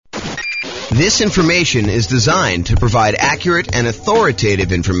This information is designed to provide accurate and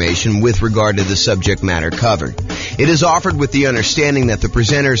authoritative information with regard to the subject matter covered. It is offered with the understanding that the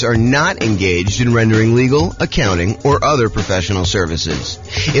presenters are not engaged in rendering legal, accounting, or other professional services.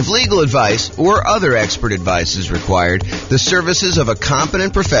 If legal advice or other expert advice is required, the services of a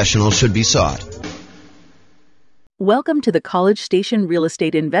competent professional should be sought. Welcome to the College Station Real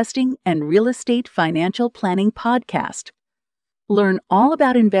Estate Investing and Real Estate Financial Planning Podcast. Learn all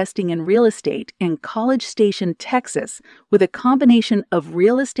about investing in real estate in College Station, Texas, with a combination of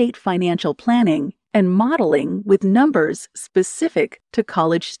real estate financial planning and modeling with numbers specific to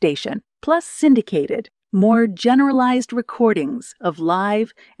College Station, plus syndicated, more generalized recordings of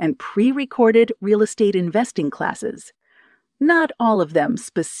live and pre-recorded real estate investing classes. Not all of them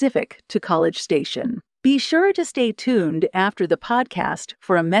specific to College Station. Be sure to stay tuned after the podcast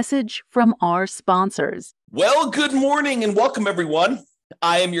for a message from our sponsors. Well, good morning and welcome, everyone.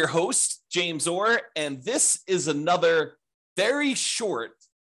 I am your host, James Orr, and this is another very short,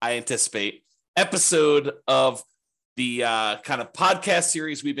 I anticipate, episode of the kind of podcast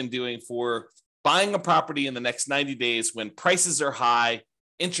series we've been doing for buying a property in the next 90 days when prices are high,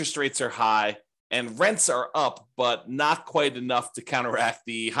 interest rates are high, and rents are up, but not quite enough to counteract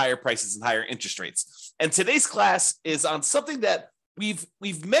the higher prices and higher interest rates. And today's class is on something that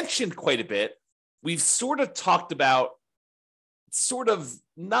we've mentioned quite a bit. We've sort of talked about, sort of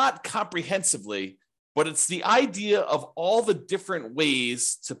not comprehensively, but it's the idea of all the different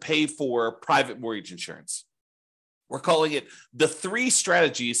ways to pay for private mortgage insurance. We're calling it the 3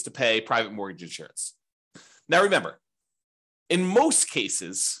 strategies to pay private mortgage insurance. Now, remember, in most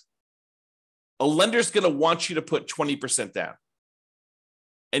cases, a lender's going to want you to put 20% down.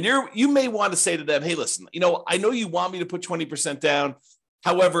 And you may want to say to them, hey, listen, I know you want me to put 20% down.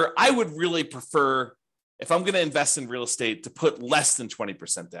 However, I would really prefer, if I'm going to invest in real estate, to put less than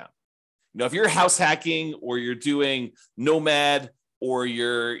 20% down. If you're house hacking or you're doing nomad, or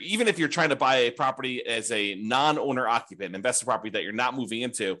even if you're trying to buy a property as a non-owner occupant, invest in property that you're not moving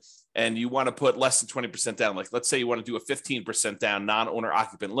into, and you want to put less than 20% down, like let's say you want to do a 15% down non-owner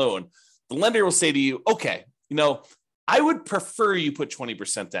occupant loan, the lender will say to you, okay, I would prefer you put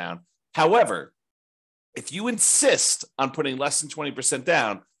 20% down. However, if you insist on putting less than 20%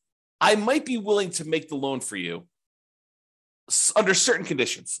 down, I might be willing to make the loan for you under certain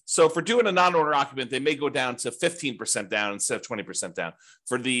conditions. So for doing a non-owner occupant, they may go down to 15% down instead of 20% down.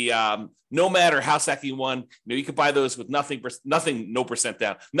 For the nomad or house hacking one, you could buy those with nothing percent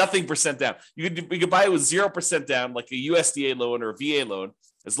down. You could buy it with 0% down, like a USDA loan or a VA loan,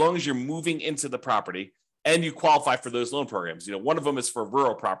 as long as you're moving into the property and you qualify for those loan programs. One of them is for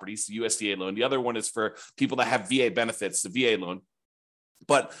rural properties, the USDA loan. The other one is for people that have VA benefits, the VA loan.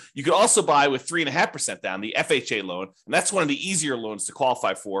 But you could also buy with 3.5% down, the FHA loan. And that's one of the easier loans to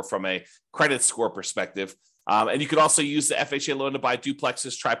qualify for from a credit score perspective. And you could also use the FHA loan to buy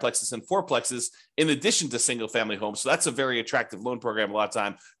duplexes, triplexes, and fourplexes in addition to single family homes. So that's a very attractive loan program a lot of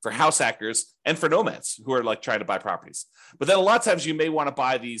time for house hackers and for nomads who are like trying to buy properties. But then a lot of times you may want to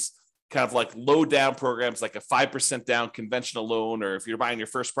buy these kind of like low down programs, like a 5% down conventional loan, or if you're buying your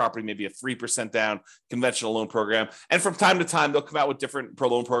first property, maybe a 3% down conventional loan program. And from time to time, they'll come out with different pro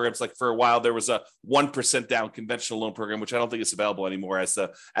loan programs. Like for a while, there was a 1% down conventional loan program, which I don't think is available anymore as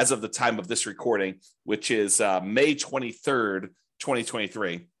of the time of this recording, which is May 23rd,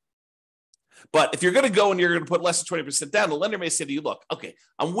 2023. But if you're going to go and you're going to put less than 20% down, the lender may say to you, look, okay,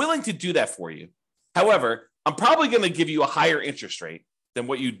 I'm willing to do that for you. However, I'm probably going to give you a higher interest rate than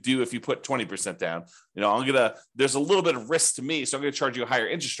what you do if you put 20% down. There's a little bit of risk to me, so I'm going to charge you a higher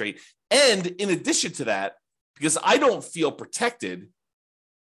interest rate. And in addition to that, because I don't feel protected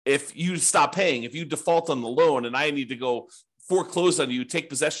if you stop paying, if you default on the loan and I need to go foreclose on you, take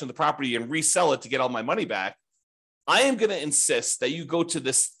possession of the property and resell it to get all my money back, I am going to insist that you go to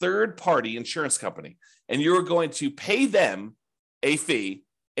this third-party insurance company and you're going to pay them a fee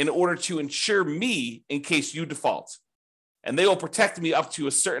in order to insure me in case you default. And they will protect me up to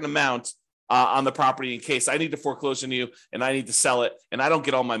a certain amount on the property in case I need to foreclose on you and I need to sell it and I don't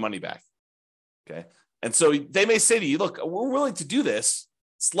get all my money back. Okay. And so they may say to you, look, we're willing to do this.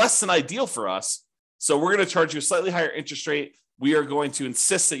 It's less than ideal for us. So we're going to charge you a slightly higher interest rate. We are going to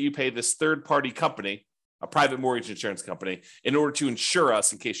insist that you pay this third-party company, a private mortgage insurance company, in order to insure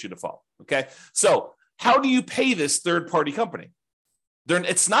us in case you default. Okay. So how do you pay this third-party company?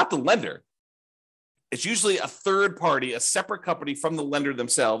 It's not the lender. It's usually a third party, a separate company from the lender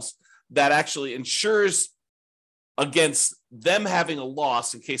themselves that actually insures against them having a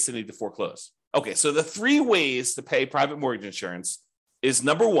loss in case they need to foreclose. Okay, so the 3 ways to pay private mortgage insurance is,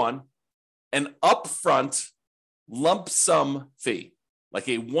 number 1, an upfront lump sum fee. like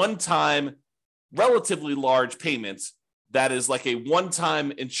a one-time, relatively large payment that is like a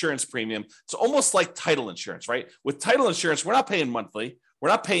one-time insurance premium. It's almost like title insurance, right? With title insurance, we're not paying monthly, we're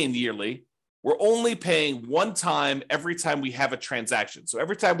not paying yearly, we're only paying one time every time we have a transaction. So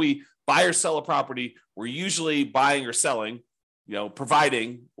every time we buy or sell a property, we're usually buying or selling,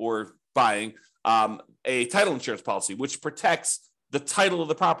 providing or buying a title insurance policy, which protects the title of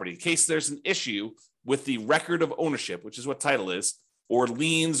the property in case there's an issue with the record of ownership, which is what title is, or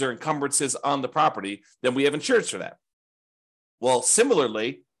liens or encumbrances on the property. Then we have insurance for that. Well,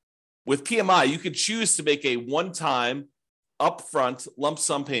 similarly, with PMI, you could choose to make a one-time upfront lump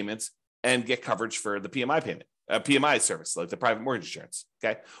sum payment and get coverage for the PMI payment, PMI service, like the private mortgage insurance.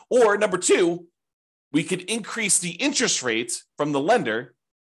 Okay. Or number two, we could increase the interest rate from the lender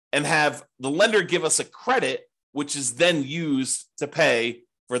and have the lender give us a credit, which is then used to pay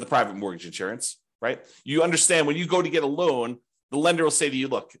for the private mortgage insurance, right? You understand when you go to get a loan, the lender will say to you,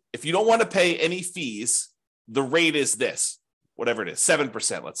 look, if you don't want to pay any fees, the rate is this, whatever it is,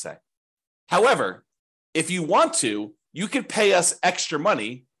 7%, let's say. However, if you want to, you could pay us extra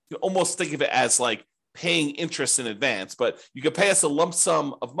money. You almost think of it as like paying interest in advance, but you could pay us a lump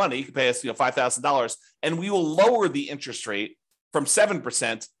sum of money. You could pay us, $5,000, and we will lower the interest rate from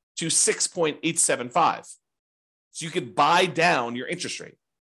 7% to 6.875. So you could buy down your interest rate.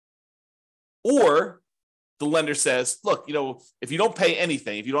 Or the lender says, look, if you don't pay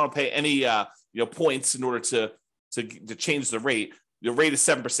anything, if you don't want to pay any, points in order to change the rate is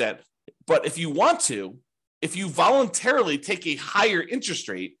 7%. But if you want to, if you voluntarily take a higher interest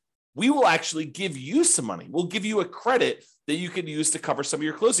rate, we will actually give you some money. We'll give you a credit that you can use to cover some of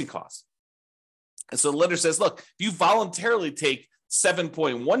your closing costs. And so the lender says, look, if you voluntarily take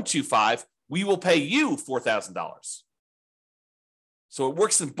 7.125, we will pay you $4,000. So it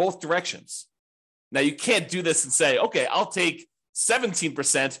works in both directions. Now, you can't do this and say, okay, I'll take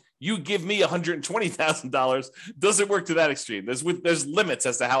 17%, you give me $120,000. Doesn't work to that extreme. There's limits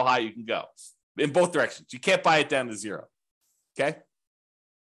as to how high you can go in both directions. You can't buy it down to zero, okay?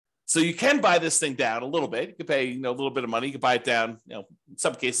 So you can buy this thing down a little bit. You can pay, a little bit of money. You can buy it down, in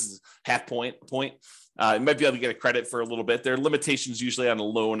some cases, half point. You might be able to get a credit for a little bit. There are limitations usually on a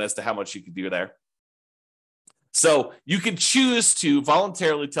loan as to how much you can do there. So you can choose to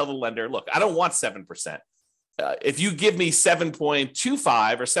voluntarily tell the lender, look, I don't want 7%. If you give me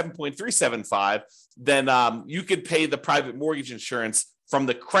 7.25 or 7.375, then you could pay the private mortgage insurance from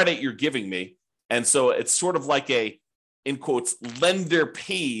the credit you're giving me. And so it's sort of like a, in quotes, lender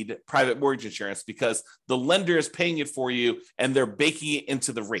paid private mortgage insurance because the lender is paying it for you and they're baking it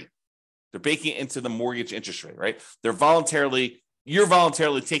into the rate. They're baking it into the mortgage interest rate, right? You're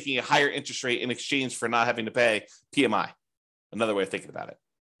voluntarily taking a higher interest rate in exchange for not having to pay PMI. Another way of thinking about it.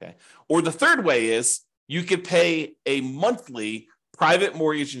 Okay. Or the third way is you could pay a monthly private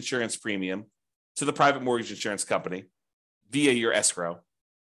mortgage insurance premium to the private mortgage insurance company via your escrow,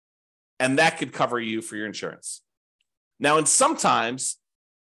 and that could cover you for your insurance. Now, and sometimes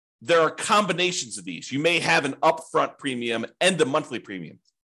there are combinations of these. You may have an upfront premium and a monthly premium.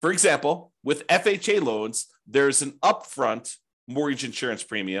 For example, with FHA loans, there's an upfront mortgage insurance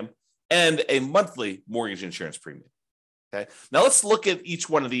premium and a monthly mortgage insurance premium. Okay. Now let's look at each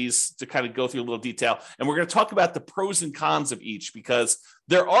one of these to kind of go through a little detail. And we're going to talk about the pros and cons of each because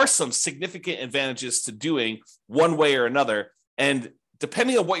there are some significant advantages to doing one way or another. And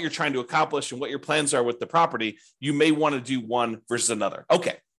depending on what you're trying to accomplish and what your plans are with the property, you may want to do one versus another.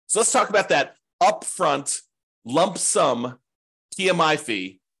 Okay. So let's talk about that upfront lump sum PMI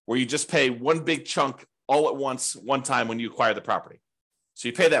fee where you just pay one big chunk all at once, one time when you acquire the property. So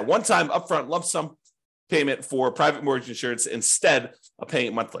you pay that one time upfront lump sum payment for private mortgage insurance instead of paying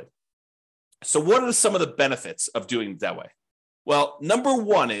it monthly. So what are some of the benefits of doing it that way? Well, number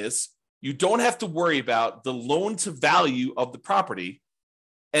one is you don't have to worry about the loan to value of the property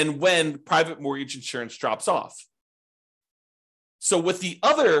and when private mortgage insurance drops off. So with the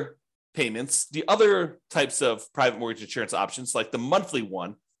other payments, the other types of private mortgage insurance options, like the monthly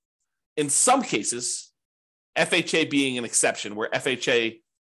one, in some cases, FHA being an exception, where FHA,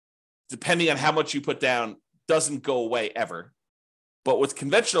 depending on how much you put down, doesn't go away ever. But with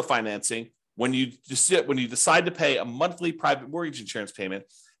conventional financing, when you decide to pay a monthly private mortgage insurance payment,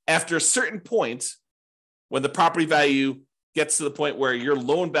 after a certain point, when the property value gets to the point where your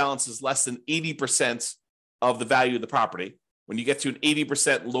loan balance is less than 80% of the value of the property, when you get to an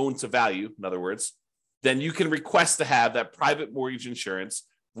 80% loan to value, in other words, then you can request to have that private mortgage insurance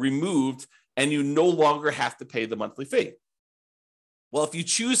removed and you no longer have to pay the monthly fee. Well, if you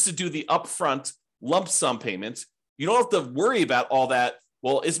choose to do the upfront lump sum payment, you don't have to worry about all that.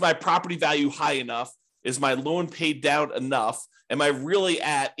 Well, is my property value high enough? Is my loan paid down enough? Am I really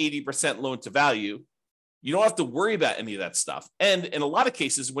at 80% loan to value? You don't have to worry about any of that stuff. And in a lot of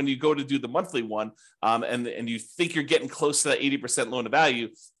cases, when you go to do the monthly one and you think you're getting close to that 80% loan to value,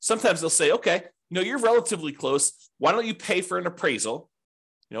 sometimes they'll say, okay, you're relatively close. Why don't you pay for an appraisal?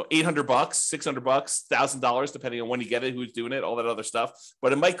 $800, $600, $1,000, depending on when you get it, who's doing it, all that other stuff.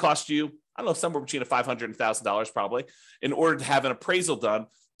 But it might cost you, I don't know, somewhere between $500 and $1,000 probably, in order to have an appraisal done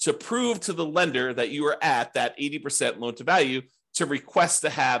to prove to the lender that you are at that 80% loan to value to request to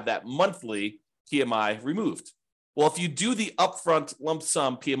have that monthly PMI removed. Well, if you do the upfront lump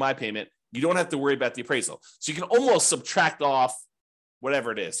sum PMI payment, you don't have to worry about the appraisal. So you can almost subtract off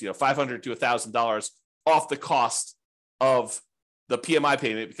whatever it is, $500 to $1,000 off the cost of the PMI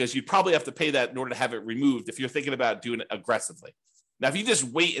payment, because you'd probably have to pay that in order to have it removed if you're thinking about doing it aggressively. Now, if you just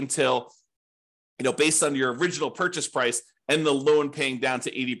wait until, based on your original purchase price and the loan paying down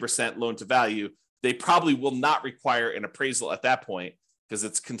to 80% loan to value, they probably will not require an appraisal at that point, because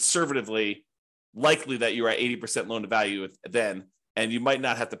it's conservatively likely that you're at 80% loan to value then, and you might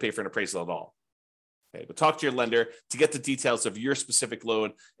not have to pay for an appraisal at all. Okay, but talk to your lender to get the details of your specific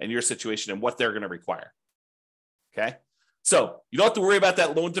loan and your situation and what they're going to require. Okay, so you don't have to worry about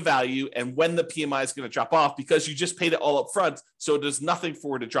that loan to value and when the PMI is going to drop off, because you just paid it all up front, so there's nothing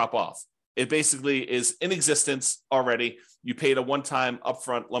for it to drop off. It basically is in existence already. You paid a one-time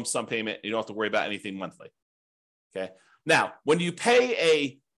upfront lump sum payment. You don't have to worry about anything monthly. Okay, now when you pay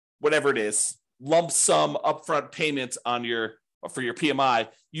a whatever it is, lump sum upfront payment for your PMI,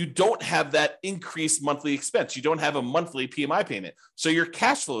 you don't have that increased monthly expense. You don't have a monthly PMI payment. So your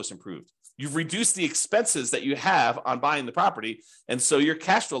cash flow is improved. You've reduced the expenses that you have on buying the property. And so your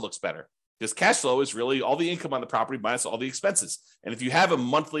cash flow looks better, because cash flow is really all the income on the property minus all the expenses. And if you have a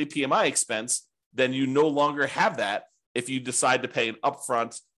monthly PMI expense, then you no longer have that if you decide to pay an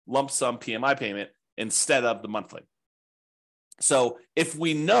upfront lump sum PMI payment instead of the monthly. So if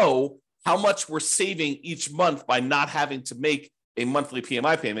we know how much we're saving each month by not having to make a monthly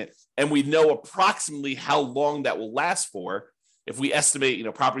PMI payment, and we know approximately how long that will last for, if we estimate,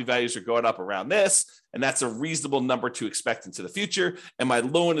 property values are going up around this, and that's a reasonable number to expect into the future, and my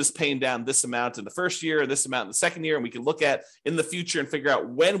loan is paying down this amount in the first year and this amount in the second year, and we can look at in the future and figure out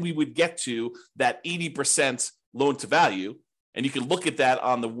when we would get to that 80% loan to value. And you can look at that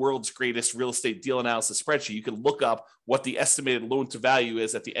on the world's greatest real estate deal analysis spreadsheet. You can look up what the estimated loan to value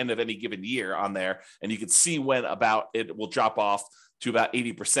is at the end of any given year on there. And you can see when about it will drop off to about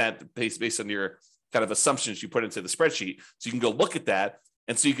 80% based on your kind of assumptions you put into the spreadsheet. So you can go look at that.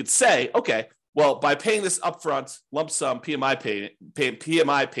 And so you could say, okay, well, by paying this upfront lump sum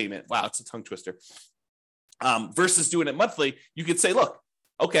PMI payment, wow, it's a tongue twister, versus doing it monthly, you could say, look,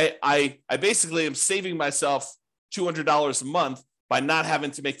 okay, I basically am saving myself $200 a month by not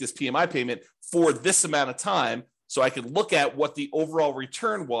having to make this PMI payment for this amount of time. So I could look at what the overall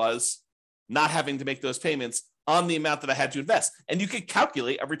return was, not having to make those payments on the amount that I had to invest. And you could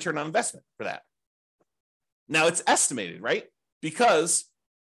calculate a return on investment for that. Now it's estimated, right? Because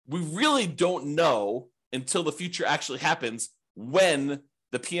we really don't know until the future actually happens when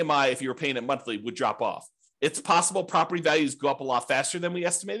the PMI, if you were paying it monthly, would drop off. It's possible property values go up a lot faster than we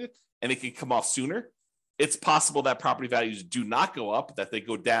estimated, and it can come off sooner. It's possible that property values do not go up, that they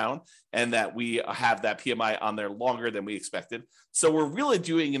go down, and that we have that PMI on there longer than we expected. So we're really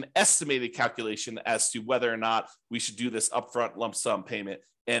doing an estimated calculation as to whether or not we should do this upfront lump sum payment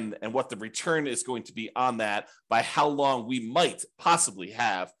and what the return is going to be on that by how long we might possibly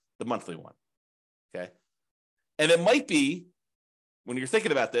have the monthly one. Okay. And it might be, when you're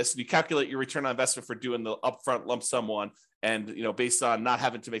thinking about this, you calculate your return on investment for doing the upfront lump sum one, and based on not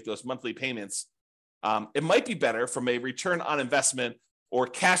having to make those monthly payments, it might be better from a return on investment or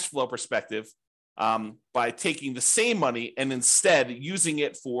cash flow perspective by taking the same money and instead using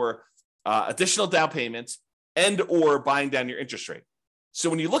it for additional down payments and or buying down your interest rate. So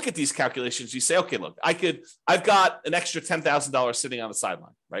when you look at these calculations, you say, okay, look, I've got an extra $10,000 sitting on the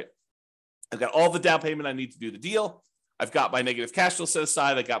sideline, right? I've got all the down payment I need to do the deal. I've got my negative cash flow set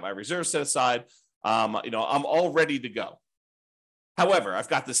aside. I got my reserves set aside. I'm all ready to go. However, I've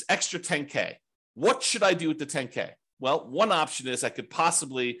got this extra 10K. What should I do with the 10K? Well, one option is I could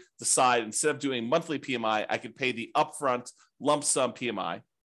possibly decide, instead of doing monthly PMI, I could pay the upfront lump sum PMI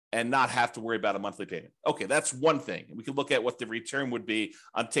and not have to worry about a monthly payment. Okay, that's one thing. We could look at what the return would be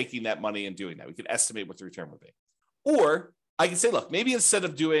on taking that money and doing that. We could estimate what the return would be. Or I can say, look, maybe instead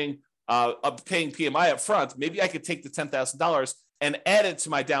of doing paying PMI up front, maybe I could take the $10,000 and add it to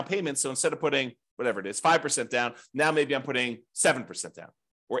my down payment. So instead of putting whatever it is, 5% down, now maybe I'm putting 7% down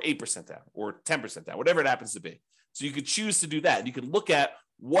or 8% down or 10% down, whatever it happens to be. So you could choose to do that. You can look at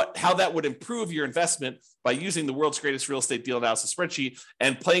how that would improve your investment by using the world's greatest real estate deal analysis spreadsheet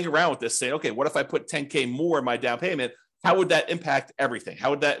and playing around with this, saying, okay, what if I put 10K more in my down payment? How would that impact everything?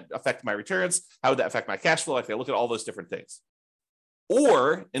 How would that affect my returns? How would that affect my cash flow? I look at all those different things.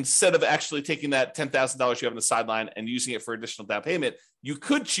 Or instead of actually taking that $10,000 you have on the sideline and using it for additional down payment, you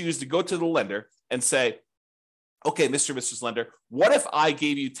could choose to go to the lender and say, okay, Mr. and Mrs. Lender, what if I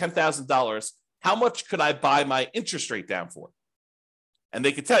gave you $10,000? How much could I buy my interest rate down for? And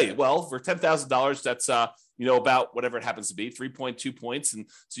they could tell you, well, for $10,000, that's about whatever it happens to be, 3.2 points. And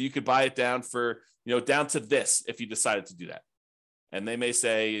so you could buy it down for, down to this if you decided to do that. And they may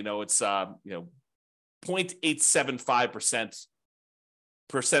say, it's 0.875%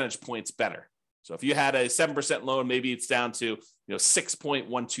 percentage points better. So if you had a 7% loan, maybe it's down to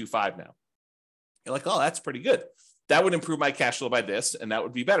 6.125 now. You're like, oh, that's pretty good. That would improve my cash flow by this, and that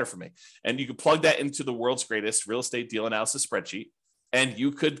would be better for me. And you could plug that into the world's greatest real estate deal analysis spreadsheet, and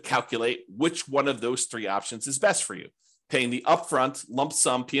you could calculate which one of those three options is best for you. Paying the upfront lump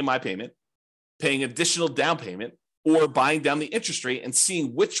sum PMI payment, paying additional down payment, or buying down the interest rate and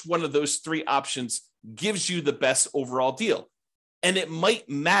seeing which one of those three options gives you the best overall deal. And it might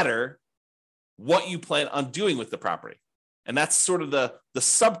matter what you plan on doing with the property. And that's sort of the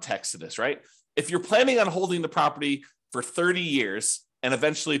subtext of this, right? If you're planning on holding the property for 30 years and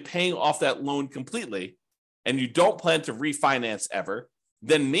eventually paying off that loan completely, and you don't plan to refinance ever,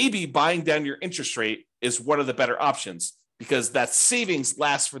 then maybe buying down your interest rate is one of the better options because that savings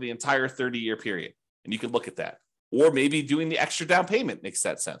lasts for the entire 30-year period. And you can look at that. Or maybe doing the extra down payment makes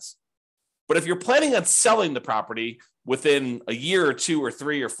that sense. But if you're planning on selling the property within a year or two or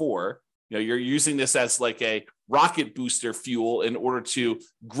three or four, you're using this as like a rocket booster fuel in order to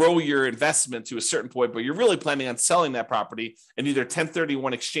grow your investment to a certain point, but you're really planning on selling that property and either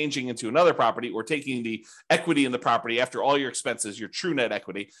 1031 exchanging into another property or taking the equity in the property after all your expenses, your true net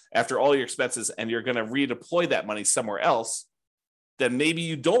equity, after all your expenses, and you're going to redeploy that money somewhere else, then maybe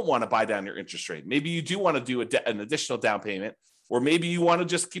you don't want to buy down your interest rate. Maybe you do want to do an additional down payment, or maybe you want to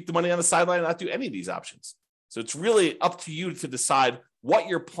just keep the money on the sideline and not do any of these options. So it's really up to you to decide what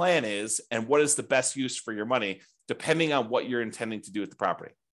your plan is and what is the best use for your money, depending on what you're intending to do with the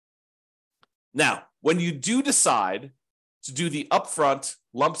property. Now, when you do decide to do the upfront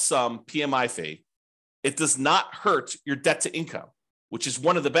lump sum PMI fee, it does not hurt your debt to income, which is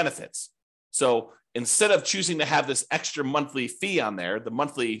one of the benefits. So instead of choosing to have this extra monthly fee on there, the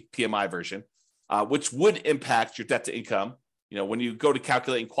monthly PMI version, which would impact your debt to income, when you go to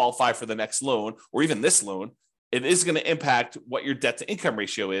calculate and qualify for the next loan or even this loan, it is going to impact what your debt to income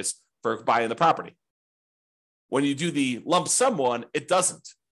ratio is for buying the property. When you do the lump sum one, it doesn't.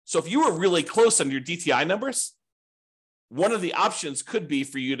 So if you were really close on your DTI numbers, one of the options could be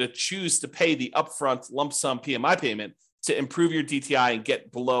for you to choose to pay the upfront lump sum PMI payment to improve your DTI and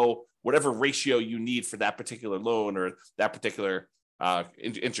get below whatever ratio you need for that particular loan or that particular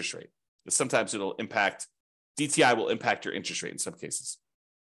interest rate. But sometimes DTI will impact your interest rate in some cases.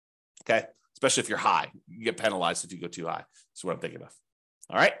 Okay. Especially if you're high, you get penalized if you go too high. That's what I'm thinking of.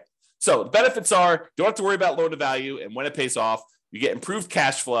 All right. So the benefits are, don't have to worry about loan to value. And when it pays off, you get improved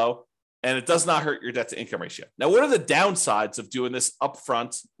cash flow and it does not hurt your debt to income ratio. Now, what are the downsides of doing this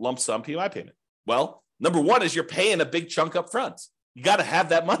upfront lump sum PMI payment? Well, number one is you're paying a big chunk up front. You got to have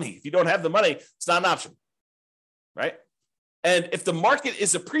that money. If you don't have the money, it's not an option, right? And if the market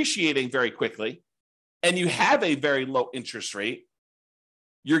is appreciating very quickly and you have a very low interest rate,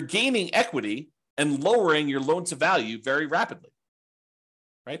 you're gaining equity and lowering your loan to value very rapidly,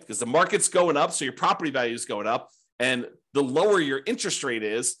 right? Because the market's going up, so your property value is going up, and the lower your interest rate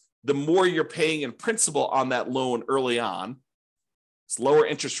is, the more you're paying in principal on that loan early on. It's lower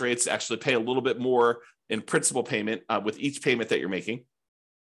interest rates actually pay a little bit more in principal payment with each payment that you're making.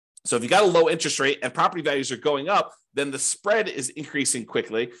 So if you got a low interest rate and property values are going up, then the spread is increasing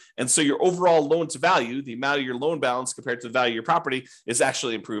quickly. And so your overall loan to value, the amount of your loan balance compared to the value of your property, is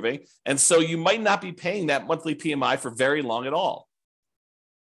actually improving. And so you might not be paying that monthly PMI for very long at all.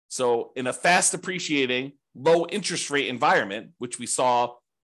 So in a fast appreciating, low interest rate environment, which we saw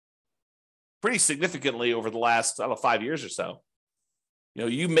pretty significantly over the last, 5 years or so,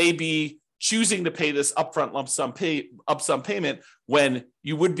 you may be choosing to pay this upfront lump sum payment when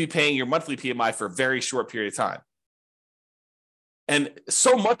you would be paying your monthly PMI for a very short period of time. And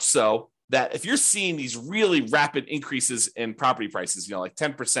so much so that if you're seeing these really rapid increases in property prices, like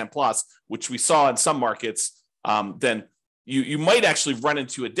 10% plus, which we saw in some markets, then you might actually run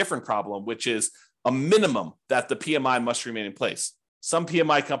into a different problem, which is a minimum that the PMI must remain in place. Some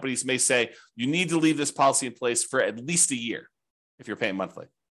PMI companies may say you need to leave this policy in place for at least a year if you're paying monthly.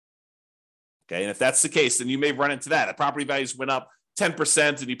 Okay, and if that's the case, then you may run into that. If property values went up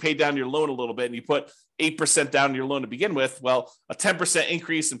 10% and you pay down your loan a little bit and you put 8% down your loan to begin with, well, a 10%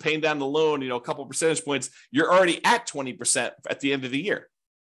 increase in paying down the loan, a couple of percentage points, you're already at 20% at the end of the year.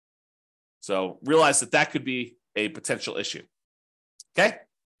 So realize that could be a potential issue. Okay.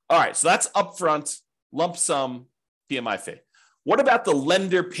 All right. So that's upfront lump sum PMI fee. What about the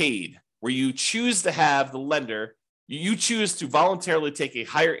lender paid, where you choose to have the lender, you choose to voluntarily take a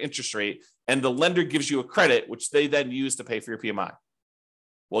higher interest rate and the lender gives you a credit, which they then use to pay for your PMI?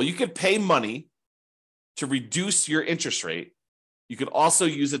 Well, you could pay money to reduce your interest rate. You could also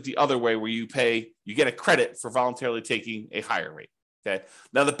use it the other way, where you get a credit for voluntarily taking a higher rate. Okay.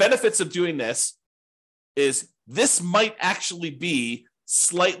 Now, the benefits of doing this is this might actually be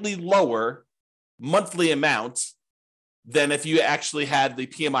slightly lower monthly amount than if you actually had the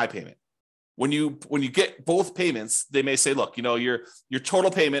PMI payment. When you get both payments, they may say, look, your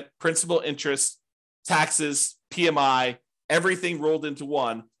total payment, principal, interest, taxes, PMI, everything rolled into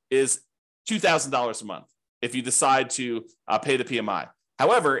one is $2,000 a month if you decide to pay the PMI.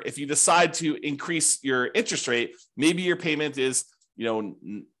 However, if you decide to increase your interest rate, maybe your payment is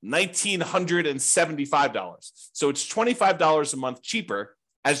 $1,975. So it's $25 a month cheaper,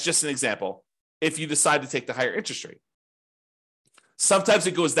 as just an example, if you decide to take the higher interest rate. Sometimes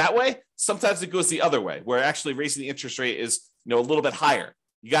it goes that way. Sometimes it goes the other way, where actually raising the interest rate is a little bit higher.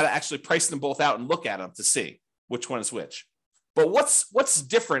 You got to actually price them both out and look at them to see which one is which. But what's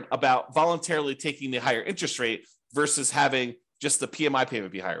different about voluntarily taking the higher interest rate versus having just the PMI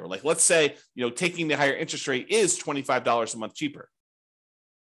payment be higher? Like, let's say taking the higher interest rate is $25 a month cheaper.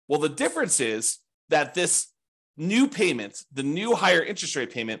 Well, the difference is that this new payment, the new higher interest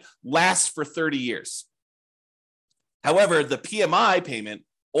rate payment, lasts for 30 years. However, the PMI payment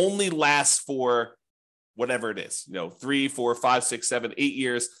only lasts for whatever it is, 3, 4, 5, 6, 7, 8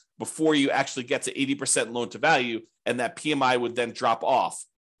 years before you actually get to 80% loan to value. And that PMI would then drop off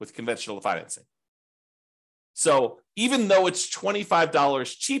with conventional financing. So even though it's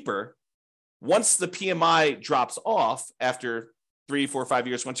 $25 cheaper, once the PMI drops off after 3, 4, 5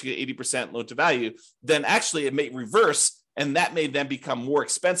 years, once you get 80% loan to value, then actually it may reverse, and that may then become more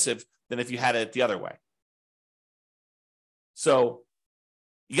expensive than if you had it the other way. So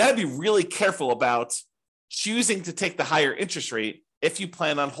you got to be really careful about choosing to take the higher interest rate if you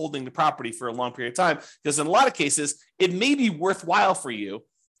plan on holding the property for a long period of time, because in a lot of cases, it may be worthwhile for you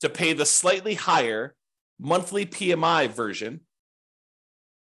to pay the slightly higher monthly PMI version,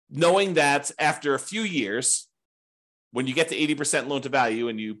 knowing that after a few years, when you get to 80% loan to value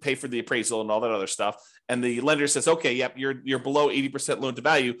and you pay for the appraisal and all that other stuff, and the lender says, okay, yep, you're below 80% loan to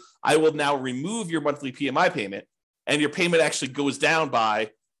value, I will now remove your monthly PMI payment, and your payment actually goes down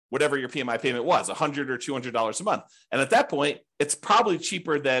by whatever your PMI payment was, $100 or $200 a month. And at that point, it's probably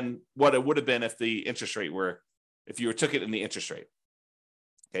cheaper than what it would have been if the interest rate if you took it in the interest rate.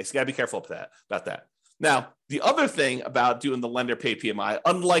 Okay, so you got to be careful about that. Now, the other thing about doing the lender paid PMI,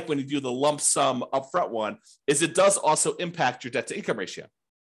 unlike when you do the lump sum upfront one, is it does also impact your debt to income ratio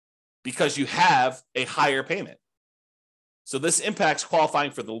because you have a higher payment. So this impacts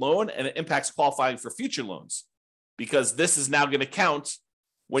qualifying for the loan, and it impacts qualifying for future loans, because this is now going to count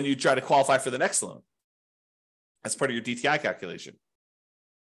when you try to qualify for the next loan as part of your DTI calculation.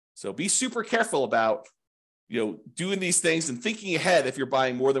 So be super careful about doing these things and thinking ahead if you're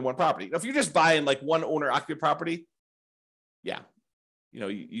buying more than one property. Now, if you're just buying like one owner occupant property, yeah,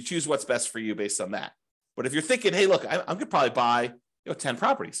 you choose what's best for you based on that. But if you're thinking, hey, look, I'm going to probably buy 10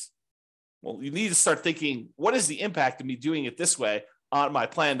 properties. Well, you need to start thinking, what is the impact of me doing it this way on my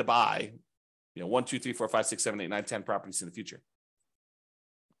plan to buy 1, 2, 3, 4, 5, 6, 7, 8, 9, 10 properties in the future?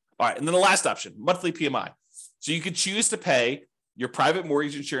 All right. And then the last option, monthly PMI. So you could choose to pay your private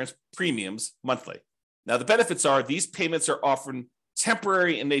mortgage insurance premiums monthly. Now, the benefits are these payments are often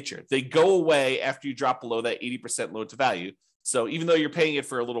temporary in nature. They go away after you drop below that 80% loan to value. So even though you're paying it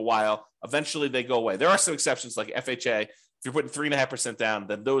for a little while, eventually they go away. There are some exceptions like FHA. If you're putting 3.5% down,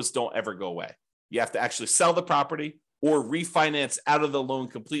 then those don't ever go away. You have to actually sell the property or refinance out of the loan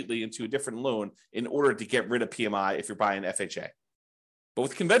completely into a different loan in order to get rid of PMI if you're buying FHA. But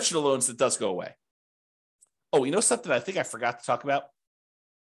with conventional loans, it does go away. Oh, something I think I forgot to talk about?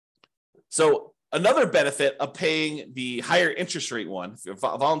 So another benefit of paying the higher interest rate one, if you're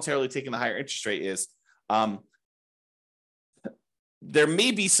voluntarily taking the higher interest rate, is there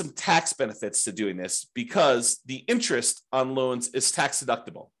may be some tax benefits to doing this because the interest on loans is tax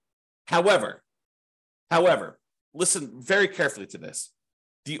deductible. However, listen very carefully to this.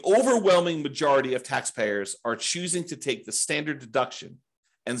 The overwhelming majority of taxpayers are choosing to take the standard deduction,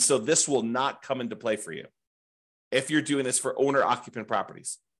 and so this will not come into play for you if you're doing this for owner-occupant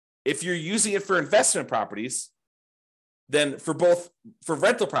properties. If you're using it for investment properties, then for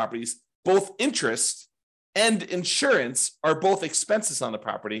rental properties, both interest and insurance are both expenses on the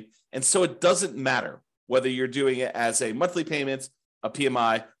property. And so it doesn't matter whether you're doing it as a monthly payment, a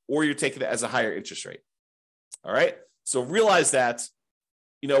PMI, or you're taking it as a higher interest rate. All right. So realize that,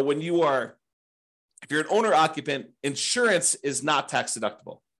 if you're an owner occupant, insurance is not tax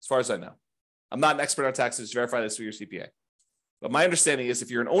deductible, as far as I know. I'm not an expert on taxes. Verify this with your CPA. But my understanding is if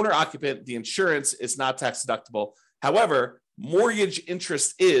you're an owner occupant, the insurance is not tax deductible. However, mortgage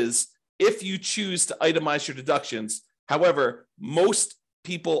interest is if you choose to itemize your deductions. However, most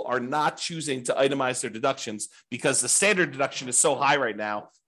people are not choosing to itemize their deductions because the standard deduction is so high right now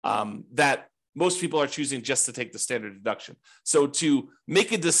that most people are choosing just to take the standard deduction. So to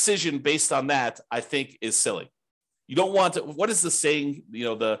make a decision based on that, I think is silly. You don't want to, what is the saying,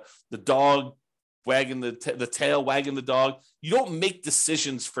 the dog wagging the tail wagging the dog? You don't make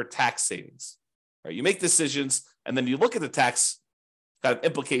decisions for tax savings, right? You make decisions and then you look at the tax kind of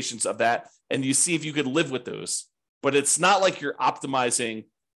implications of that and you see if you could live with those. But it's not like you're optimizing,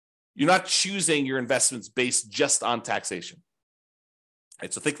 you're not choosing your investments based just on taxation. All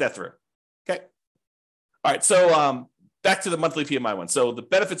right, so think that through. Okay. All right. So back to the monthly PMI one. So the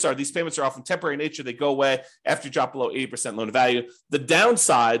benefits are these payments are often temporary in nature. They go away after you drop below 80% loan to value. The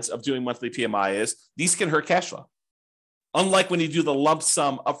downsides of doing monthly PMI is these can hurt cash flow. Unlike when you do the lump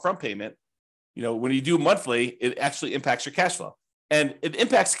sum upfront payment, when you do monthly, it actually impacts your cash flow. And it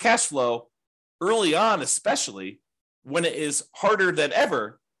impacts cash flow early on, especially when it is harder than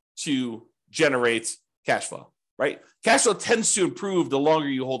ever to generate cash flow, right? Cash flow tends to improve the longer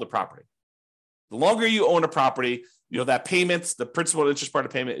you hold a property. The longer you own a property, that payment, the principal and interest part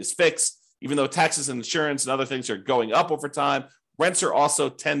of payment is fixed, even though taxes and insurance and other things are going up over time. Rents are also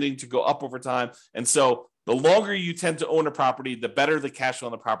tending to go up over time. And so the longer you tend to own a property, the better the cash flow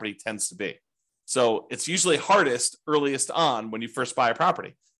on the property tends to be. So it's usually hardest earliest on when you first buy a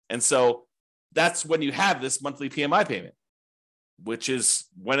property. And so that's when you have this monthly PMI payment, which is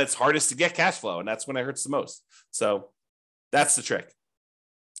when it's hardest to get cash flow. And that's when it hurts the most. So that's the trick.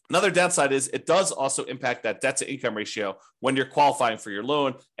 Another downside is it does also impact that debt to income ratio when you're qualifying for your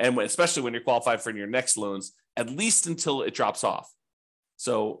loan, and especially when you're qualifying for your next loans, at least until it drops off.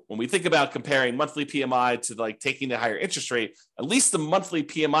 So when we think about comparing monthly PMI to taking the higher interest rate, at least the monthly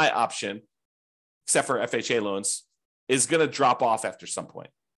PMI option, except for FHA loans, is going to drop off after some point.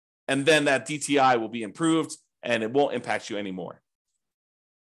 And then that DTI will be improved and it won't impact you anymore.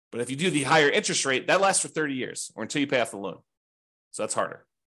 But if you do the higher interest rate, that lasts for 30 years or until you pay off the loan. So that's harder.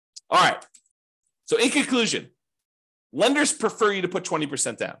 All right. So in conclusion, lenders prefer you to put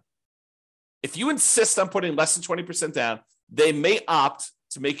 20% down. If you insist on putting less than 20% down, they may opt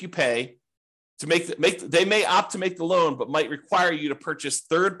to make you pay, they may opt to make the loan, but might require you to purchase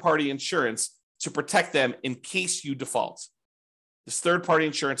third-party insurance to protect them in case you default. This third-party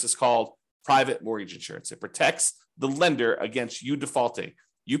insurance is called private mortgage insurance. It protects the lender against you defaulting.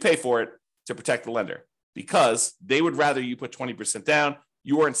 You pay for it to protect the lender because they would rather you put 20% down.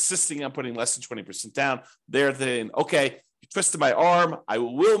 You are insisting on putting less than 20% down. They're saying, okay, you twisted my arm. I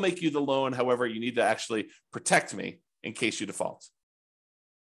will make you the loan. However, you need to actually protect me in case you default.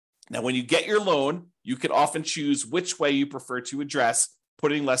 Now, when you get your loan, you can often choose which way you prefer to address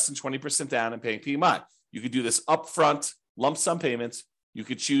putting less than 20% down and paying PMI. You could do this upfront lump sum payments. You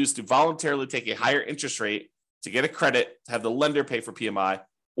could choose to voluntarily take a higher interest rate to get a credit to have the lender pay for PMI,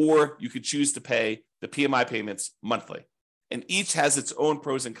 or you could choose to pay the PMI payments monthly. And each has its own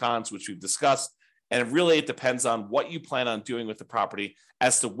pros and cons, which we've discussed. And really, it depends on what you plan on doing with the property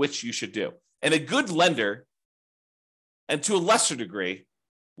as to which you should do. And a good lender, and to a lesser degree,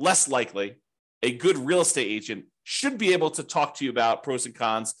 less likely, a good real estate agent should be able to talk to you about pros and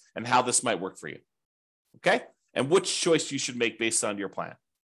cons and how this might work for you. Okay? And which choice you should make based on your plan.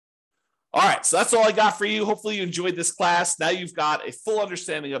 All right, so that's all I got for you. Hopefully you enjoyed this class. Now you've got a full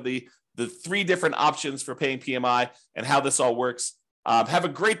understanding of the three different options for paying PMI and how this all works. Have a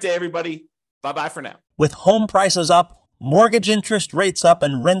great day, everybody. Bye-bye for now. With home prices up, mortgage interest rates up,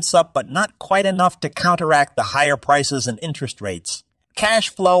 and rents up, but not quite enough to counteract the higher prices and interest rates, cash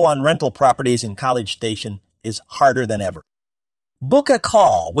flow on rental properties in College Station is harder than ever. Book a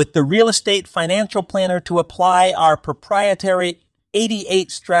call with the Real Estate Financial Planner to apply our proprietary 88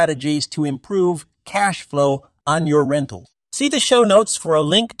 strategies to improve cash flow on your rentals. See the show notes for a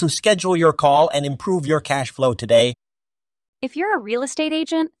link to schedule your call and improve your cash flow today. If you're a real estate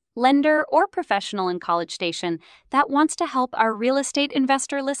agent, lender, or professional in College Station that wants to help our real estate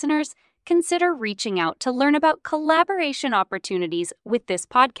investor listeners, consider reaching out to learn about collaboration opportunities with this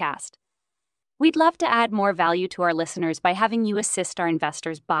podcast. We'd love to add more value to our listeners by having you assist our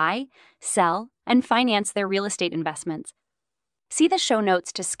investors buy, sell, and finance their real estate investments See the show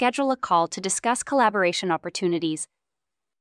notes to schedule a call to discuss collaboration opportunities.